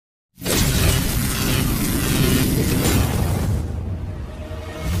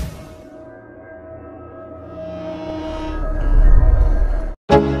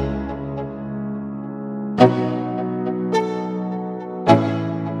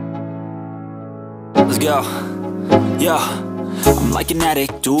Let's go. Yo, I'm like an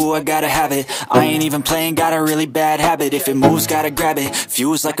addict, do I gotta have it. I ain't even playing, got a really bad habit. If it moves, gotta grab it,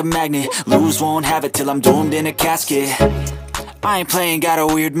 fuse like a magnet. Lose, won't have it till I'm doomed in a casket. I ain't playing, got a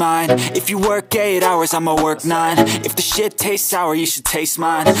weird mind. If you work 8 hours, I'ma work 9. If the shit tastes sour, you should taste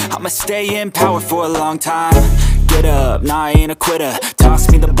mine. I'ma stay in power for a long time. Get up, nah, I ain't a quitter.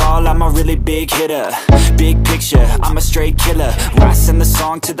 Toss me the ball, I'm a really big hitter. Big picture, I'm a straight killer. Rising the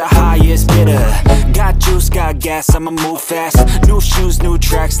song to the highest bidder. Got juice, got gas, I'ma move fast. New shoes, new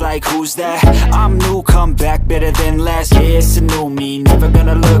tracks, like who's that? I'm new, come back, better than last. Yeah, it's a new me, never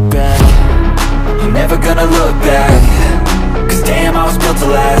gonna look back. Never gonna look back. Cause damn, I was built to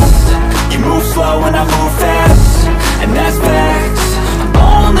last. You move slow and I move fast, and that's facts.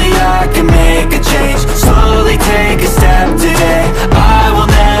 Only I can make a change. Slowly take a step today. I will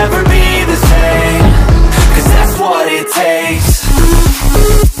never be the same, cause that's what it takes.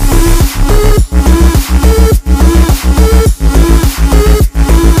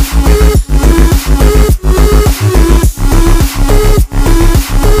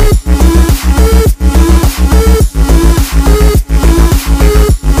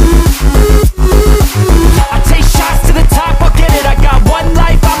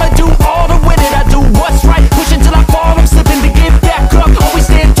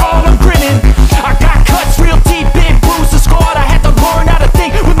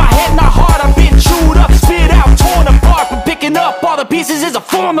 Pieces is a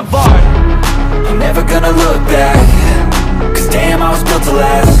form of art. I'm never gonna look back. Cause damn, I was built to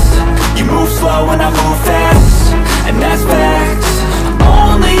last. You move slow and I move fast, and that's facts.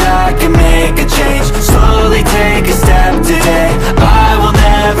 Only I can make a change. Slowly take a step today. I will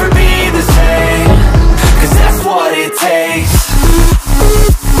never be the same, cause that's what it takes.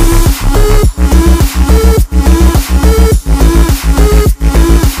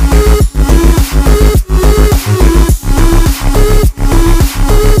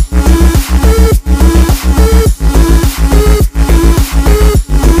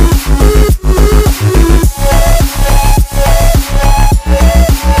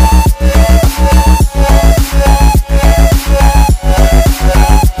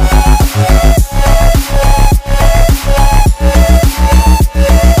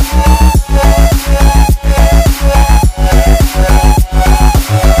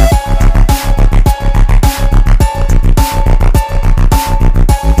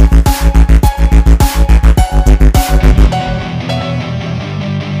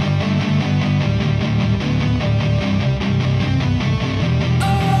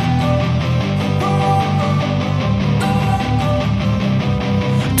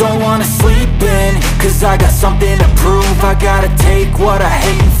 Don't wanna sleep in, cause I got something to prove. I gotta take what I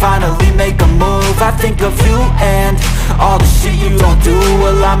hate and finally make a move. I think of you and all the shit you don't do.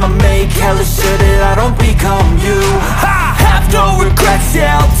 Well, I'ma make hella sure that I don't become you. I have no regrets,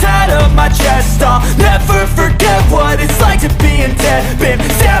 yeah, I'll tie up my chest. I'll never forget what it's like to be in debt. Been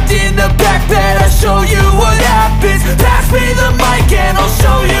stabbed in the back bed, I'll show you what happens. Pass me the mic and I'll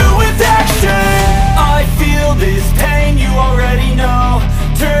show you with action. I feel this pain, you already know.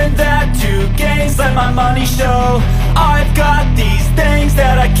 Turn that to gains, let my money show. I've got these things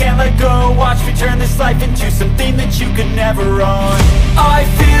that I can't let go. Watch me turn this life into something that you could never own. I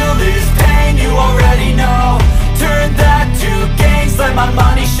feel this pain, you already know. Turn that to gains, let my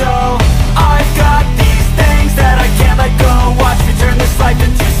money show. I've got these things that I can't let go. Watch me turn this life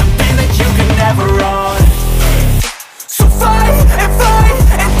into something that you could never own. So fight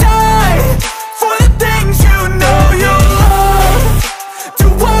and die for the things you know you love.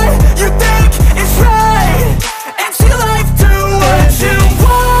 Do what you think is right, and see life do what you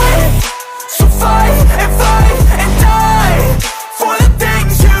want. So fight and die for the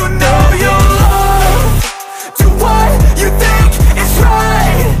things you know you love. Do what you think is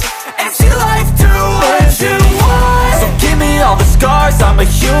right, and see life do what you want. So give me all the scars, I'm a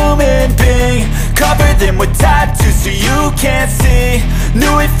human being. Cover them with tattoos so you can't see.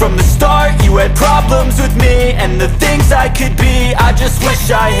 Knew it from the start, you had problems with me and the things I could be, I just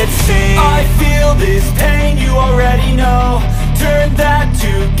wish I had seen. I feel this pain, you already know. Turn that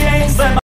to gains, let my